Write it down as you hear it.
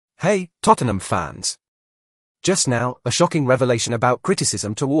Hey, Tottenham fans! Just now, a shocking revelation about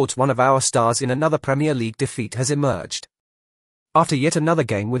criticism towards one of our stars in another Premier League defeat has emerged. After yet another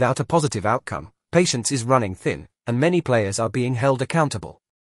game without a positive outcome, patience is running thin, and many players are being held accountable.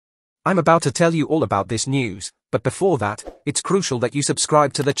 I'm about to tell you all about this news, but before that, it's crucial that you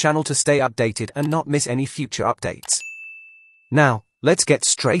subscribe to the channel to stay updated and not miss any future updates. Now, let's get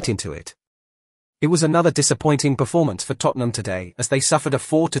straight into it. It was another disappointing performance for Tottenham today as they suffered a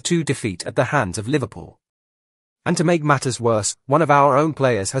 4-2 defeat at the hands of Liverpool. And to make matters worse, one of our own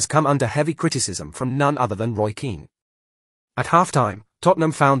players has come under heavy criticism from none other than Roy Keane. At halftime,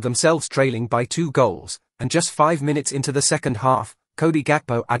 Tottenham found themselves trailing by 2 goals, and just 5 minutes into the second half, Cody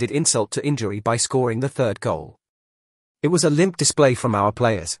Gakpo added insult to injury by scoring the third goal. It was a limp display from our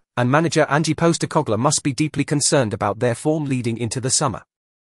players, and manager Ange Postecoglou must be deeply concerned about their form leading into the summer.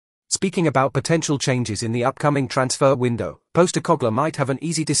 Speaking about potential changes in the upcoming transfer window, Postecoglou might have an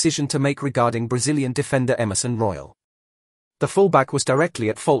easy decision to make regarding Brazilian defender Emerson Royal. The fullback was directly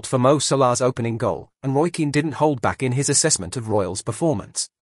at fault for Mo Salah's opening goal, and Roy Keane didn't hold back in his assessment of Royal's performance.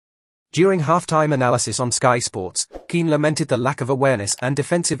 During halftime analysis on Sky Sports, Keane lamented the lack of awareness and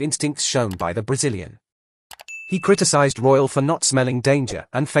defensive instincts shown by the Brazilian. He criticized Royal for not smelling danger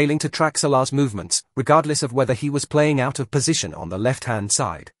and failing to track Salah's movements, regardless of whether he was playing out of position on the left-hand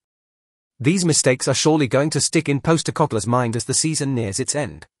side. These mistakes are surely going to stick in Postecoglou's mind as the season nears its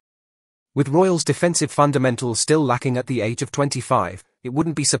end. With Royal's defensive fundamentals still lacking at the age of 25, it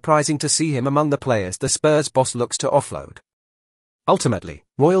wouldn't be surprising to see him among the players the Spurs boss looks to offload. Ultimately,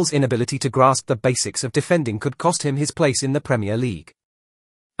 Royal's inability to grasp the basics of defending could cost him his place in the Premier League.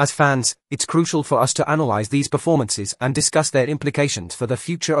 As fans, it's crucial for us to analyze these performances and discuss their implications for the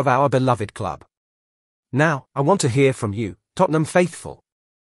future of our beloved club. Now, I want to hear from you, Tottenham faithful.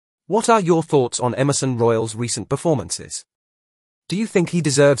 What are your thoughts on Emerson Royal's recent performances? Do you think he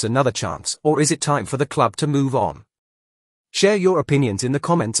deserves another chance, or is it time for the club to move on? Share your opinions in the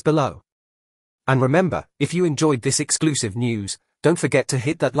comments below. And remember, if you enjoyed this exclusive news, don't forget to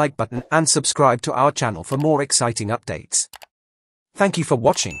hit that like button and subscribe to our channel for more exciting updates. Thank you for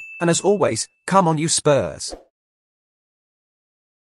watching, and as always, come on you Spurs!